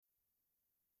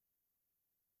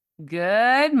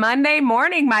Good Monday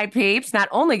morning, my peeps. Not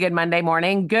only good Monday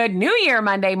morning, good New Year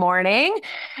Monday morning.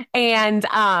 And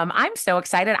I'm so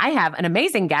excited. I have an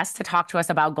amazing guest to talk to us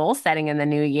about goal setting in the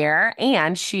new year.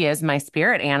 And she is my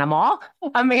spirit animal,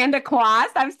 Amanda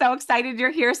Quast. I'm so excited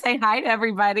you're here. Say hi to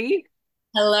everybody.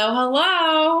 Hello,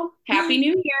 hello. Happy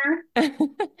New Year.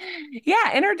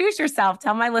 Yeah, introduce yourself.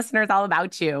 Tell my listeners all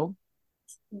about you.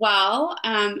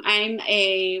 I'm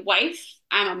a wife.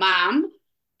 I'm a mom.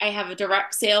 I have a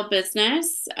direct sale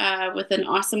business with an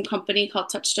awesome company called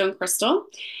Touchstone Crystal,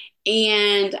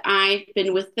 and I've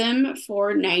been with them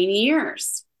for 9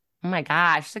 years. Oh my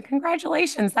gosh. So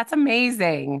congratulations. That's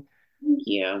amazing. Thank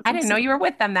you. I I'm didn't know so you were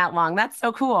with them that long. That's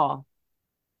so cool.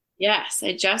 Yes,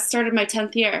 I just started my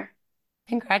 10th year.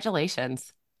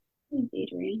 Congratulations. Thanks,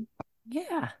 Adrian.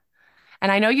 Yeah.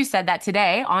 And I know you said that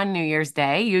today on New Year's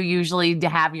Day, you usually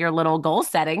have your little goal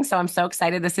setting. So I'm so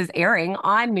excited this is airing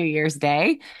on New Year's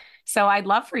Day. So I'd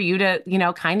love for you to,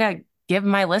 kind of give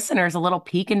my listeners a little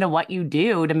peek into what you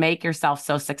do to make yourself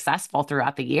so successful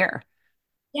throughout the year.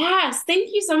 Yes, thank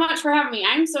you so much for having me.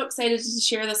 I'm so excited to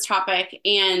share this topic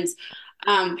and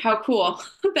how cool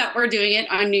that we're doing it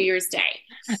on New Year's Day.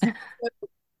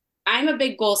 I'm a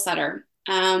big goal setter.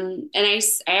 And I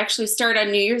actually start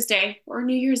on New Year's Day or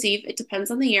New Year's Eve. It depends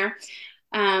on the year.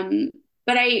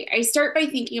 But I start by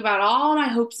thinking about all my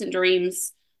hopes and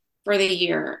dreams for the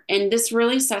year. And this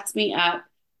really sets me up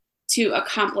to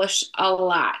accomplish a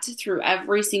lot through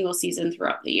every single season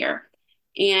throughout the year.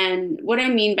 And what I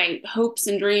mean by hopes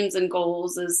and dreams and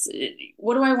goals is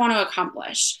what do I want to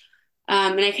accomplish?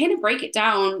 And I kind of break it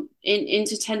down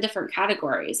into 10 different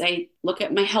categories. I look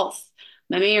at my health,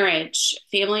 my marriage,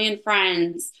 family and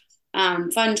friends,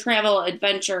 fun travel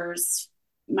adventures,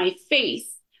 my faith,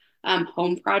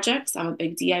 home projects. I'm a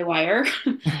big DIYer,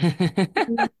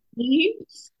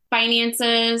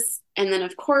 finances, and then,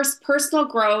 of course, personal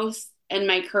growth and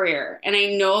my career. And I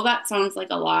know that sounds like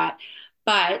a lot,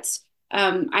 but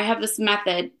I have this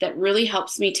method that really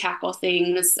helps me tackle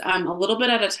things a little bit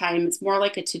at a time. It's more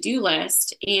like a to-do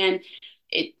list, and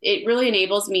it really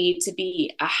enables me to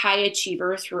be a high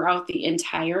achiever throughout the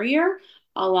entire year,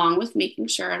 along with making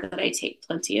sure that I take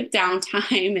plenty of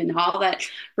downtime and all that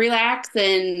relax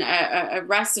and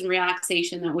rest and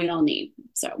relaxation that we all need.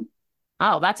 So,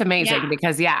 Oh, that's amazing yeah.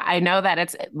 because I know that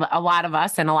it's a lot of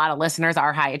us and a lot of listeners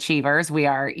are high achievers. We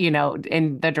are,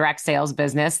 in the direct sales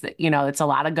business that, it's a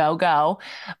lot of go,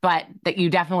 but that you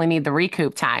definitely need the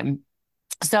recoup time.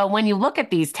 So when you look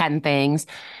at these 10 things,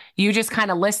 you just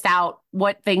kind of list out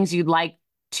what things you'd like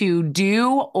to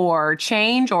do or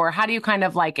change, or how do you kind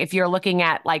of like, if you're looking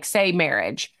at like, say,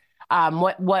 marriage,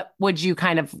 what would you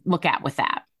kind of look at with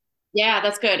that? Yeah,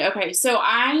 that's good. Okay. So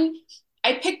I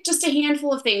picked just a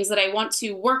handful of things that I want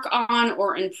to work on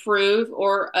or improve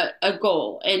or a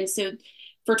goal. And so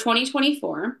for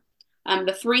 2024,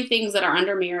 the three things that are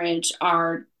under marriage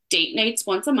are date nights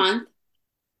once a month,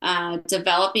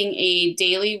 developing a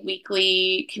daily,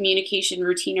 weekly communication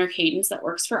routine or cadence that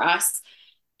works for us,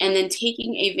 and then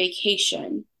taking a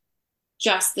vacation,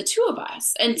 just the two of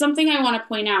us. And something I want to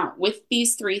point out with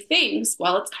these three things,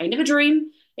 while it's kind of a dream,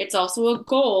 it's also a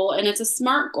goal and it's a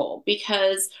SMART goal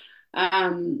because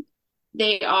um,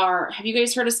 they are, have you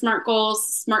guys heard of SMART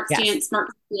goals? Yes. SMART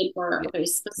stand for, Yeah. okay, Yeah.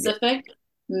 specific,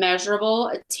 measurable,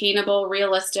 attainable,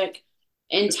 realistic,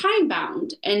 and time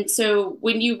bound. And so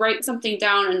when you write something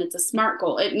down and it's a SMART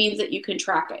goal, it means that you can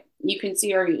track it. You can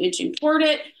see, are you inching toward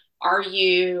it? Are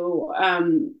you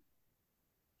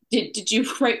did you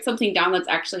write something down that's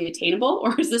actually attainable,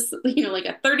 or is this, like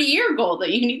a 30-year goal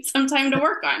that you need some time to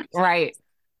work on? Right.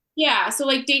 Yeah, so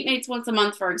like date nights once a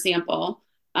month, for example,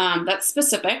 that's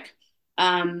specific.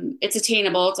 It's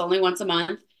attainable. It's only once a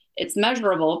month. It's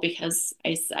measurable because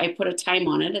I put a time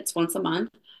on it. It's once a month.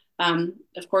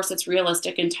 Of course, it's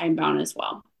realistic and time bound as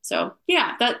well. So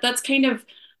yeah, that's kind of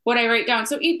what I write down.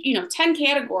 So each, 10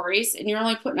 categories, and you're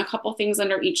only putting a couple things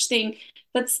under each thing.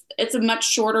 It's a much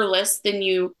shorter list than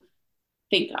you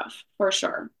think of for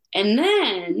sure. And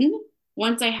then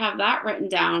once I have that written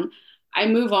down, I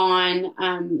move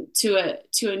on to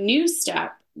a new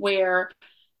step where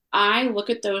I look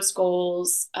at those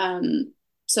goals.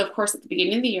 So of course, at the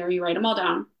beginning of the year, you write them all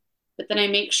down, but then I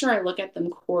make sure I look at them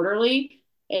quarterly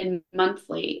and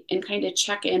monthly and kind of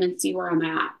check in and see where I'm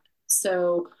at.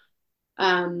 So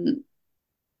um,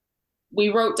 we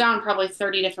wrote down probably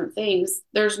 30 different things.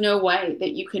 There's no way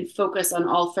that you can focus on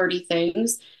all 30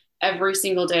 things every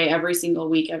single day, every single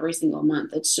week, every single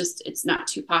month. It's not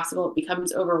too possible. It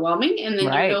becomes overwhelming and then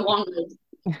you're no Right. longer,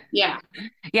 yeah.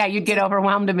 Yeah, you'd get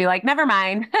overwhelmed and be like, never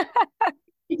mind.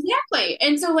 Exactly.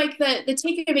 And so like the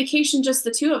take a vacation, just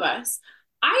the two of us.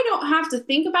 I don't have to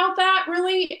think about that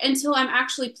really until I'm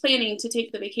actually planning to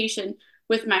take the vacation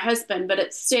with my husband, but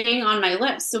it's staying on my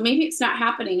list. So maybe it's not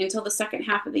happening until the second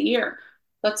half of the year.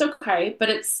 That's okay, but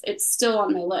it's still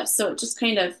on my list. So it just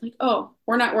kind of like, oh,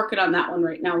 we're not working on that one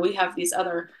right now. We have these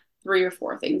other three or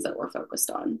four things that we're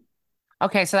focused on.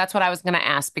 Okay, so that's what I was going to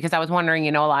ask because I was wondering,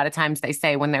 a lot of times they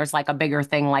say when there's like a bigger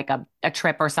thing, like a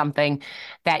trip or something,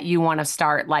 that you want to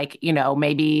start like,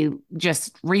 maybe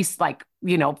just like,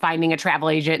 finding a travel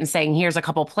agent and saying, here's a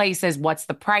couple places, what's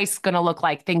the price going to look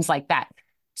like, things like that.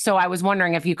 So I was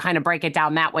wondering if you kind of break it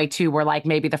down that way too, where like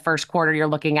maybe the first quarter you're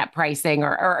looking at pricing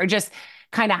or just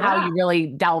kind of how Yeah. you really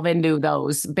delve into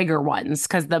those bigger ones.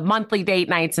 Because the monthly date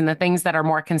nights and the things that are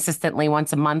more consistently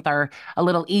once a month are a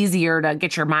little easier to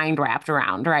get your mind wrapped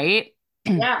around, right?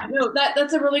 Yeah, no,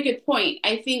 that's a really good point.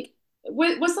 I think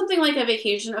with something like a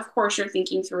vacation, of course, you're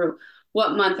thinking through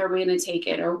what month are we going to take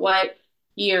it, or what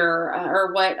year,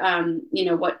 or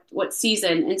what what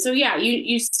season. And so yeah,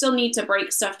 you still need to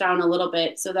break stuff down a little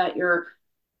bit so that you're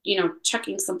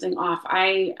checking something off.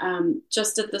 I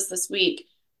just did this week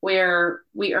where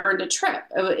we earned a trip.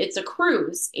 It's a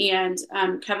cruise, and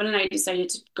Kevin and I decided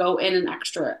to go in an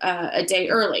extra a day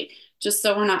early, just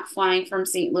so we're not flying from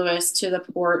St. Louis to the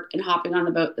port and hopping on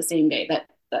the boat the same day.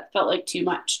 That felt like too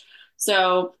much.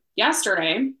 So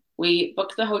yesterday we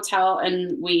booked the hotel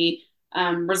and we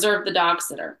reserved the dog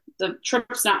sitter. The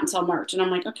trip's not until March, and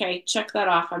I'm like, okay, check that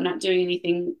off. I'm not doing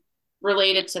anything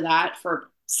related to that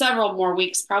for several more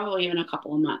weeks, probably even a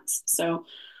couple of months. So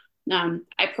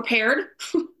I prepared,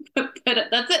 but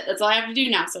that's it. That's all I have to do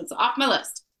now. So it's off my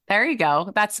list. There you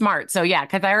go. That's smart. So yeah,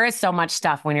 because there is so much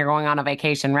stuff when you're going on a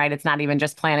vacation, right? It's not even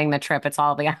just planning the trip. It's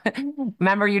all the,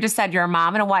 remember you just said you're a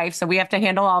mom and a wife. So we have to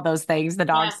handle all those things, the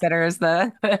dog Yeah, sitters,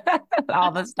 the,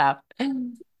 all the stuff.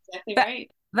 exactly That,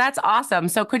 right. that's awesome.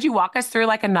 So could you walk us through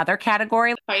like another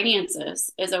category?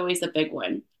 Finances is always a big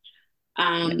one.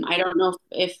 I don't know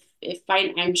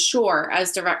I'm sure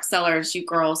as direct sellers, you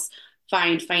girls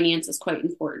find finance is quite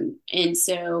important. And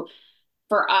so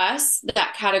for us,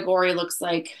 that category looks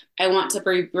like I want to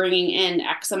be bringing in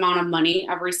X amount of money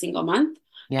every single month.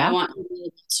 I Yeah. want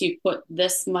to put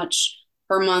this much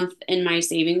per month in my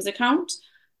savings account.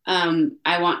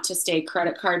 I want to stay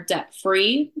credit card debt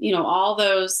free, all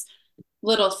those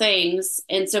little things.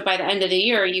 And so by the end of the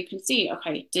year, you can see,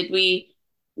 okay,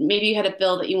 maybe you had a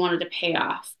bill that you wanted to pay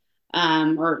off,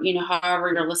 or,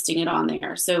 however you're listing it on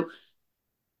there. So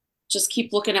just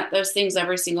keep looking at those things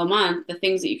every single month, the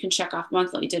things that you can check off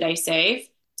monthly. Did I save?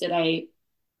 Did I,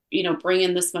 bring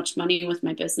in this much money with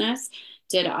my business?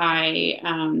 Did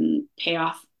I pay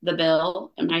off the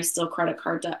bill? Am I still credit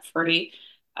card debt free?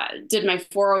 Did my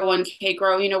 401k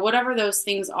grow? Whatever those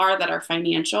things are that are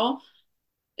financial,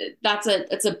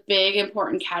 it's a big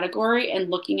important category, and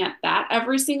looking at that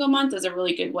every single month is a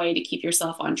really good way to keep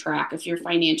yourself on track if you're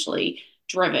financially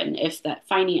driven, if that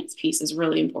finance piece is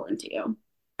really important to you.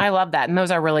 I love that. And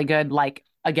those are really good. Like,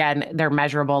 again, they're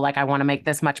measurable. Like, I want to make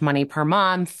this much money per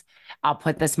month. I'll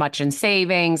put this much in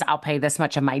savings. I'll pay this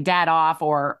much of my debt off.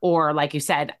 Or like you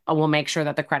said, we'll make sure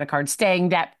that the credit card's staying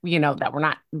debt, that we're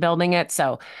not building it.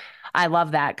 So I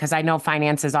love that because I know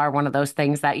finances are one of those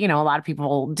things that, a lot of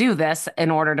people do this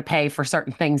in order to pay for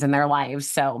certain things in their lives.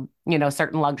 So,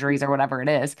 certain luxuries or whatever it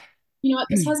is. You know what?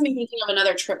 This has me thinking of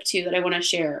another trip too that I want to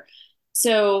share.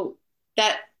 So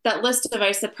that list of,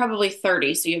 I said probably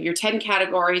 30. So you have your 10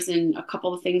 categories and a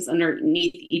couple of things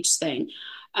underneath each thing.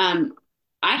 Um,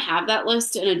 I have that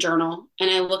list in a journal,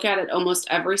 and I look at it almost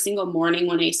every single morning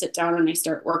when I sit down and I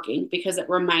start working, because it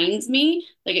reminds me,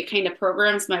 like it kind of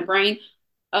programs my brain.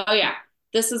 Oh yeah,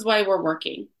 this is why we're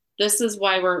working. This is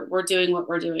why we're doing what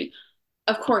we're doing.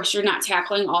 Of course, you're not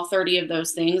tackling all 30 of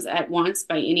those things at once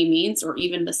by any means, or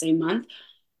even the same month,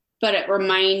 but it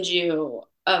reminds you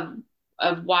of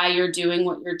why you're doing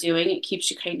what you're doing. It keeps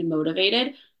you kind of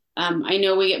motivated. I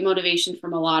know we get motivation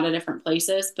from a lot of different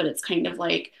places, but it's kind of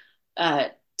like uh,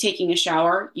 taking a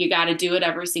shower. You got to do it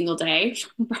every single day,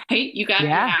 right? You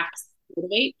Yeah. have to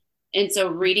motivate. And so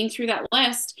reading through that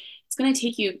list, it's going to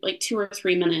take you like 2 or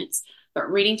 3 minutes,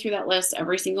 but reading through that list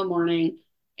every single morning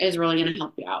is really going to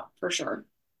help you out for sure.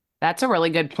 That's a really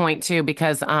good point too,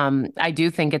 because I do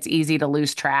think it's easy to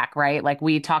lose track, right? Like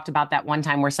we talked about that one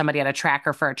time where somebody had a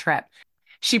tracker for a trip.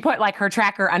 She put like her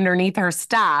tracker underneath her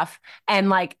stuff. And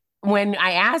like when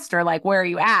I asked her, like, where are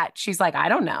you at? She's like, I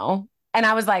don't know. And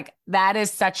I was like, that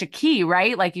is such a key,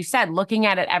 right? Like you said, looking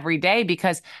at it every day,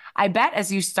 because I bet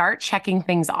as you start checking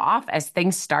things off, as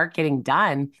things start getting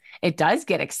done, it does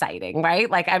get exciting, right?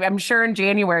 Like I'm sure in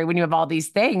January when you have all these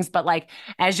things, but like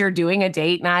as you're doing a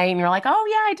date night and you're like, oh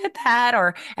yeah, I did that.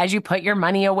 Or as you put your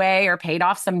money away or paid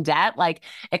off some debt, like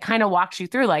it kind of walks you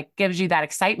through, like gives you that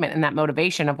excitement and that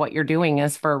motivation of what you're doing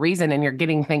is for a reason and you're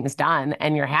getting things done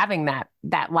and you're having that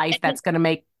life And, that's going to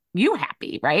make you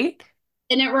happy, right?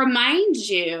 and it reminds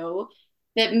you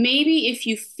that maybe if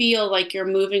you feel like you're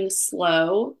moving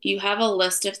slow, you have a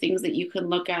list of things that you can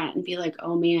look at and be like,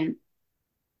 oh man,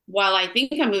 while I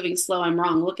think I'm moving slow, I'm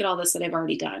wrong. Look at all this that I've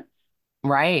already done.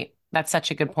 Right. That's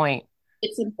such a good point.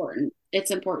 It's important.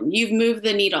 It's important. You've moved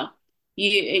the needle.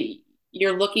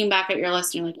 You're looking back at your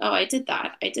list and you're like, oh, I did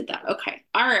that. I did that. Okay.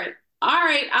 All right. All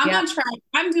right. I'm Yep. on track.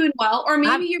 I'm doing well. Or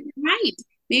maybe I'm, you're behind.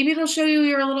 Maybe it'll show you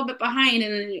you're a little bit behind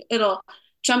and it'll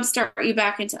jumpstart you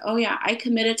back into, oh yeah, I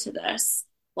committed to this.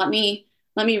 Let me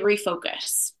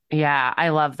refocus. yeah, I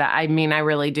love that. I mean, I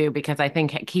really do because I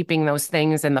think keeping those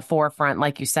things in the forefront,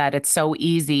 like you said, it's so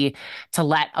easy to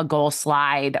let a goal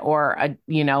slide or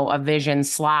a vision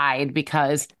slide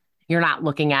because you're not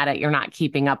looking at it, you're not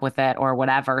keeping up with it or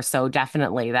whatever. So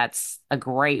definitely that's a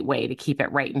great way to keep it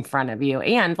right in front of you.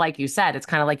 And like you said, it's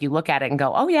kind of like you look at it and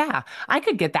go, oh yeah, I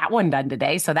could get that one done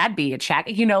today. So that'd be a check.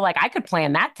 Like I could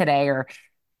plan that today or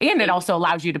and it also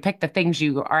allows you to pick the things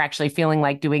you are actually feeling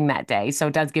like doing that day. So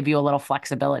it does give you a little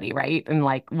flexibility, right? And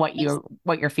like Yes.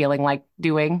 what you're feeling like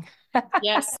doing.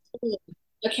 Yes.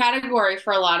 The category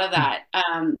for a lot of that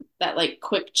like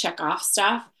quick check off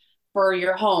stuff for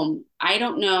your home. I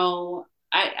don't know.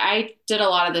 I did a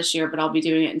lot of this year, but I'll be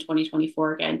doing it in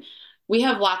 2024 again. We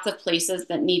have lots of places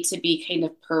that need to be kind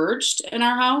of purged in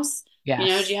our house. Do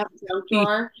Yes. you have a junk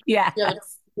drawer? Yeah. Do you have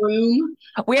a room?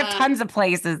 We have Um, tons of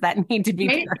places that need to be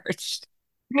right? purged.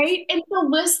 Right? And so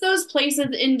list those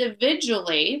places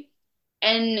individually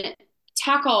and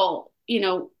tackle,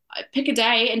 pick a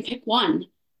day and pick one.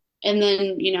 And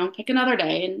then, pick another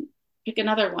day and pick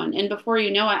another one. And before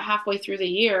you know it, halfway through the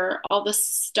year, all this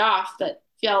stuff that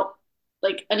felt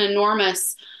like an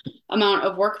enormous amount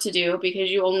of work to do because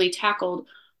you only tackled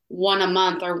one a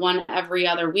month or one every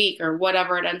other week or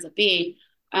whatever it ends up being,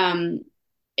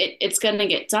 it's going to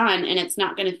get done and it's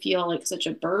not going to feel like such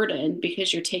a burden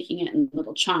because you're taking it in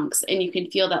little chunks and you can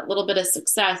feel that little bit of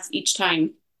success each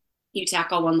time you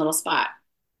tackle one little spot.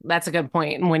 That's a good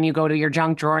point. And when you go to your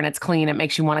junk drawer and it's clean, it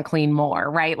makes you want to clean more,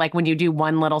 right? Like when you do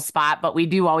one little spot, but we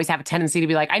do always have a tendency to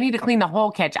be like, I need to clean the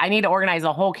whole kitchen. I need to organize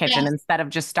the whole kitchen Yes. instead of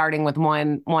just starting with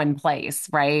one place,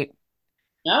 right?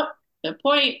 Yep. Good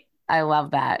point. I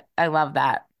love that. I love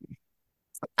that.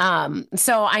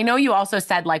 So I know you also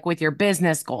said like with your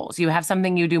business goals, you have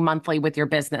something you do monthly with your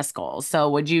business goals.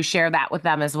 So would you share that with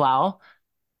them as well?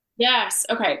 Yes.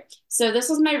 Okay. So this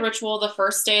was my ritual the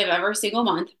first day of every single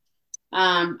month.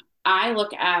 I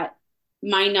look at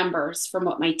my numbers from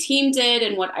what my team did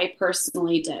and what I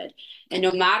personally did. And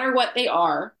no matter what they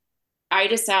are, I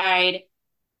decide,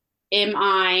 am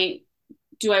I,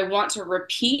 do I want to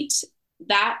repeat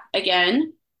that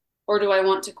again, or do I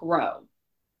want to grow?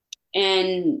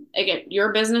 And again,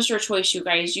 your business, your choice, you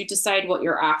guys, you decide what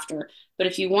you're after. But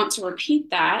if you want to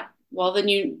repeat that, well, then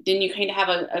you kind of have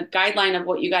a guideline of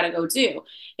what you got to go do.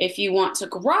 If you want to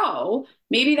grow,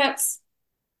 maybe that's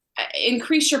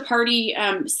increase your party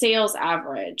sales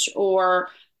average or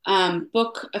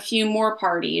book a few more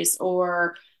parties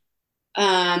or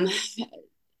um,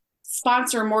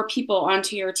 sponsor more people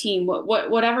onto your team.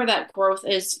 Whatever that growth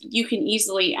is, you can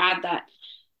easily add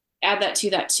that to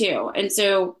that too. And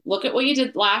so look at what you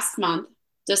did last month.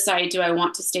 Decide, do I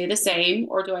want to stay the same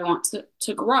or do I want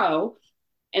to grow?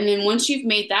 And then once you've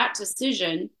made that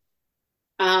decision,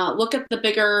 look at the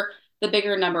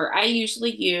bigger number. I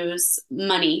usually use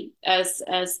money as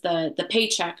the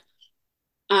paycheck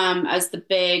as the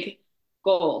big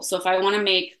goal. So if I want to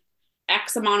make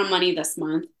X amount of money this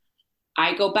month,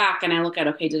 I go back and I look at,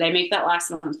 okay, did I make that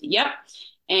last month? Yep.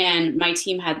 And my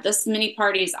team had this many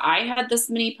parties. I had this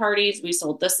many parties. We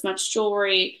sold this much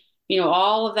jewelry,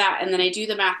 all of that. And then I do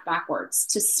the math backwards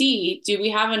to see, do we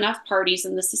have enough parties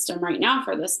in the system right now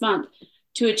for this month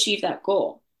to achieve that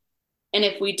goal? And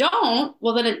if we don't,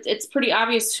 well, then it's pretty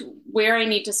obvious where I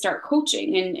need to start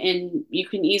coaching. And you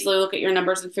can easily look at your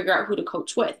numbers and figure out who to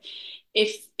coach with.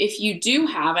 If you do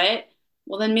have it,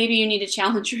 well, then maybe you need to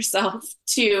challenge yourself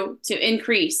to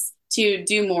increase, to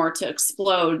do more, to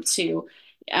explode, to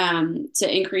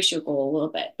increase your goal a little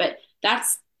bit. But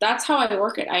that's how I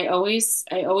work it. I always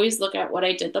look at what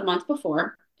I did the month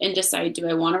before and decide, do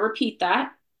I want to repeat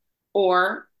that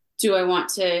or do I want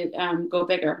to go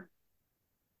bigger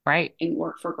Right. and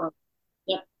work for growth?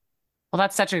 Well,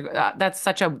 that's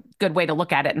such a good way to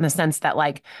look at it in the sense that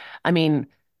like, I mean,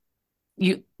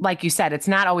 you like you said, it's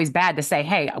not always bad to say,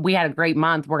 hey, we had a great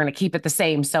month. We're going to keep it the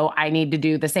same. So I need to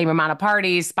do the same amount of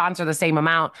parties, sponsor the same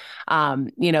amount.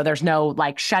 There's no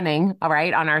like shunning, all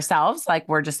right, on ourselves. Like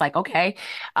we're just like, okay.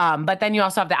 But then you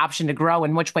also have the option to grow.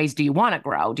 In which ways do you want to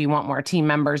grow? Do you want more team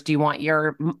members? Do you want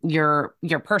your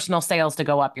personal sales to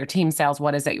go up, your team sales?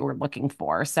 What is it you're looking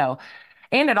for? So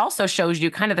and it also shows you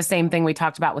kind of the same thing we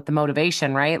talked about with the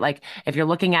motivation, right? Like if you're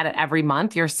looking at it every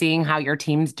month, you're seeing how your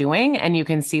team's doing and you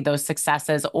can see those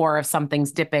successes, or if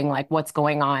something's dipping, like what's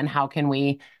going on, how can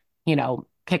we,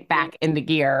 kick back into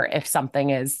gear if something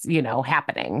is,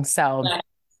 happening. So Yeah,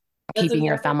 that's keeping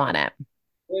your exactly thumb on it.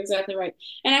 You're exactly right.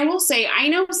 And I will say, I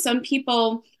know some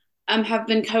people have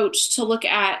been coached to look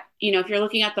at, if you're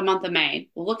looking at the month of May,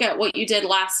 look at what you did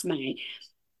last May.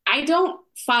 I don't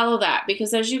follow that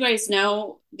because, as you guys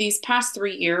know, these past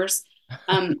 3 years,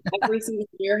 every single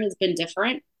year has been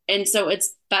different. And so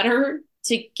it's better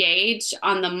to gauge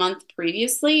on the month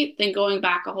previously than going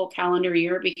back a whole calendar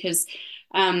year because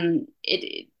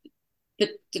it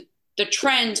the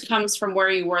trend comes from where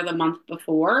you were the month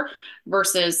before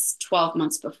versus 12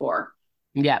 months before.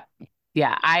 Yep.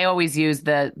 Yeah, I always use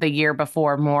the year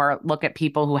before more, look at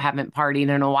people who haven't partied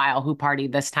in a while who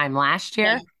partied this time last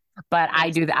Yeah. year. But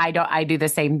Yes. I do the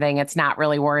same thing. It's not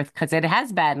really worth because it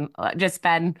has been just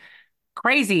been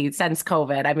crazy since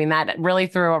COVID. I mean, that really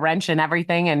threw a wrench in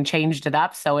everything and changed it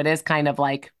up. So it is kind of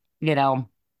like, you know,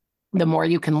 the more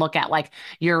you can look at like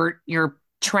your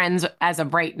trends as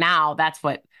of right now, that's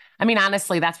what I mean,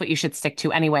 honestly, that's what you should stick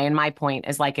to anyway. And my point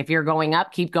is like if you're going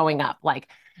up, keep going up. Like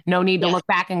no need to Yes. look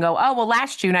back and go, oh, well,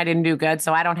 last June I didn't do good,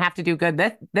 so I don't have to do good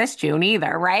this June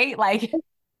either, right? Like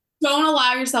Don't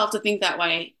allow yourself to think that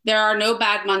way. There are no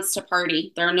bad months to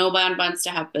party. There are no bad months to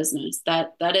have business.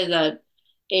 That is a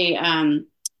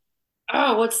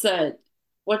oh, what's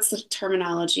the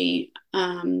terminology?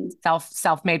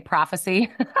 self-made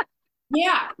prophecy.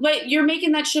 Yeah, but you're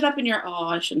making that shit up in your, oh,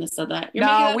 I shouldn't have said that. You're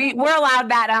making No,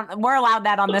 that we're allowed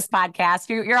that on this podcast.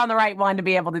 You're on the right one to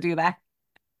be able to do that.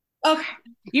 okay.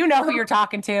 You know who you're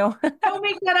talking to. Don't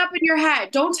make that up in your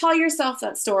head. Don't tell yourself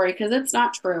that story because it's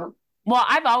not true. Well,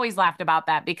 I've always laughed about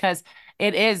that because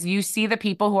it is, you see the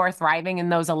people who are thriving in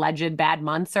those alleged bad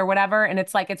months or whatever. And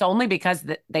it's like, it's only because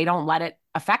they don't let it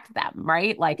affect them,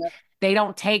 right? Like they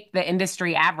don't take the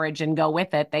industry average and go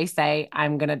with it. They say,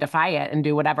 I'm going to defy it and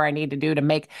do whatever I need to do to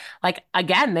make, like,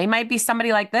 again, they might be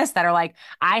somebody like this that are like,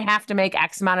 I have to make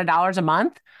X amount of dollars a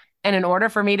month. And in order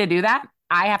for me to do that,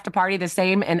 I have to party the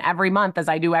same in every month as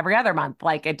I do every other month.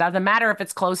 Like it doesn't matter if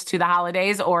it's close to the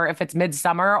holidays or if it's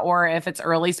midsummer or if it's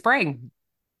early spring.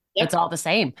 It's Yep. all the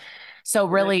same. So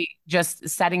Right. really just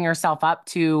setting yourself up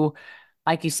to,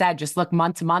 like you said, just look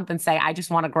month to month and say, I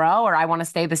just want to grow or I want to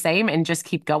stay the same and just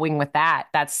keep going with that.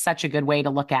 That's such a good way to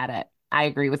look at it. I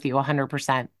agree with you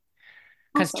 100%.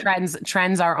 Because Awesome.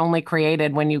 trends are only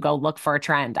created when you go look for a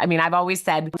trend. I mean, I've always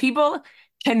said people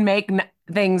can make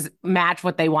things match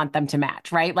what they want them to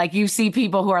match, right? Like you see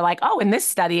people who are like, oh, in this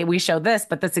study we show this,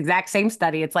 but this exact same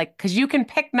study, it's like because you can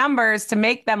pick numbers to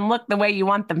make them look the way you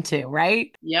want them to,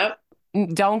 right? Yep.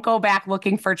 Don't go back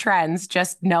looking for trends.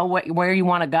 Just know where you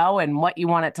want to go and what you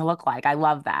want it to look like. I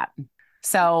love that.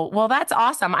 So, well, that's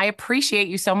awesome. I appreciate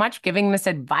you so much giving this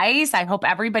advice. I hope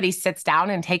everybody sits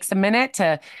down and takes a minute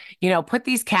to, put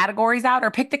these categories out or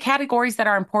pick the categories that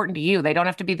are important to you. They don't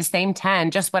have to be the same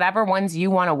 10, just whatever ones you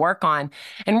want to work on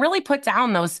and really put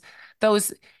down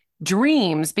those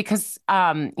dreams because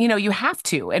you have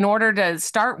to in order to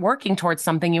start working towards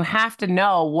something, you have to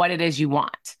know what it is you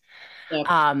want.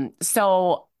 Yep.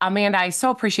 So Amanda, I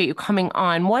so appreciate you coming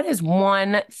on. What is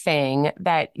one thing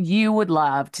that you would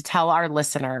love to tell our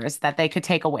listeners that they could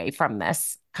take away from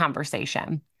this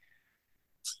conversation?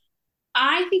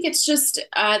 I think it's just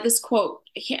this quote.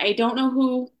 I don't know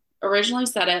who originally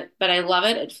said it, but I love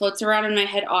it. It floats around in my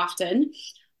head often.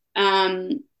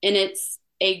 And it's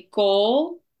a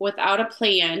goal without a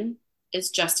plan is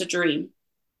just a dream.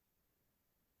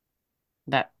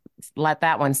 That let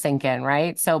that one sink in,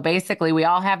 right? So basically, we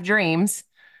all have dreams.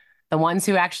 The ones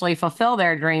who actually fulfill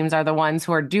their dreams are the ones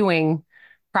who are doing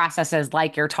processes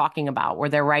like you're talking about, where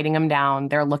they're writing them down,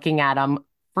 they're looking at them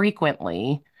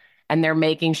frequently, and they're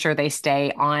making sure they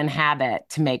stay on habit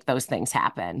to make those things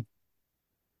happen.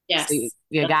 So you, Yes,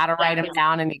 you that's got to write them exactly.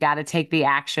 down and you got to take the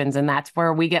actions. And that's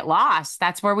where we get lost.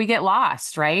 That's where we get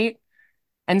lost, right?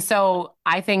 And so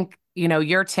I think,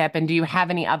 your tip, and do you have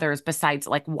any others besides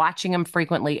like watching them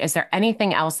frequently? Is there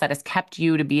anything else that has kept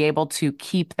you to be able to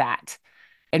keep that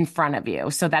in front of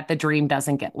you so that the dream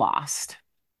doesn't get lost?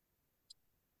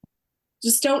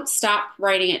 Just don't stop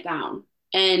writing it down.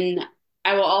 And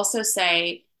I will also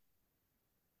say,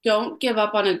 don't give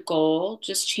up on a goal.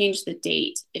 Just change the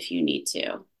date if you need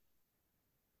to.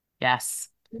 Yes.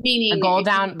 Meaning, if The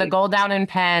you, goal down in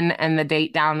pen and the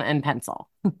date down in pencil.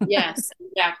 yes,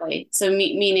 exactly. So,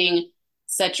 meaning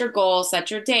set your goal, set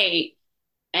your date,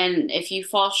 and if you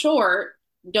fall short,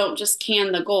 don't just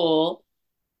can the goal.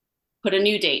 Put a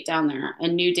new date down there, a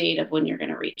new date of when you're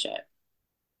going to reach it.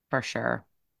 For sure.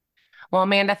 Well,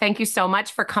 Amanda, thank you so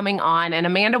much for coming on. And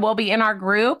Amanda will be in our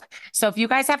group. So if you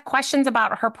guys have questions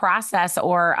about her process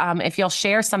or if you'll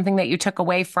share something that you took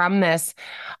away from this,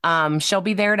 she'll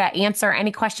be there to answer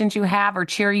any questions you have or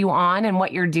cheer you on in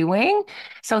what you're doing.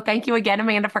 So thank you again,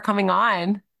 Amanda, for coming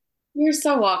on. You're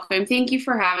so welcome. Thank you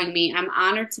for having me. I'm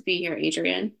honored to be here,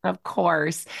 Adrian. Of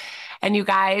course. And you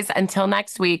guys, until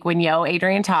next week, when Yo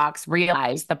Adrian talks,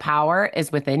 realize the power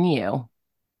is within you.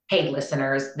 Hey,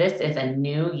 listeners, this is a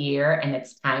new year and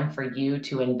it's time for you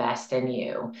to invest in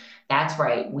you. That's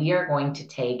right. We are going to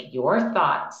take your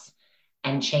thoughts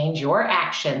and change your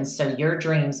actions so your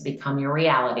dreams become your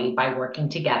reality by working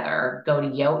together. Go to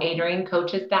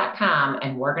yoadriancoaches.com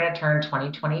and we're going to turn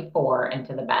 2024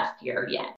 into the best year yet.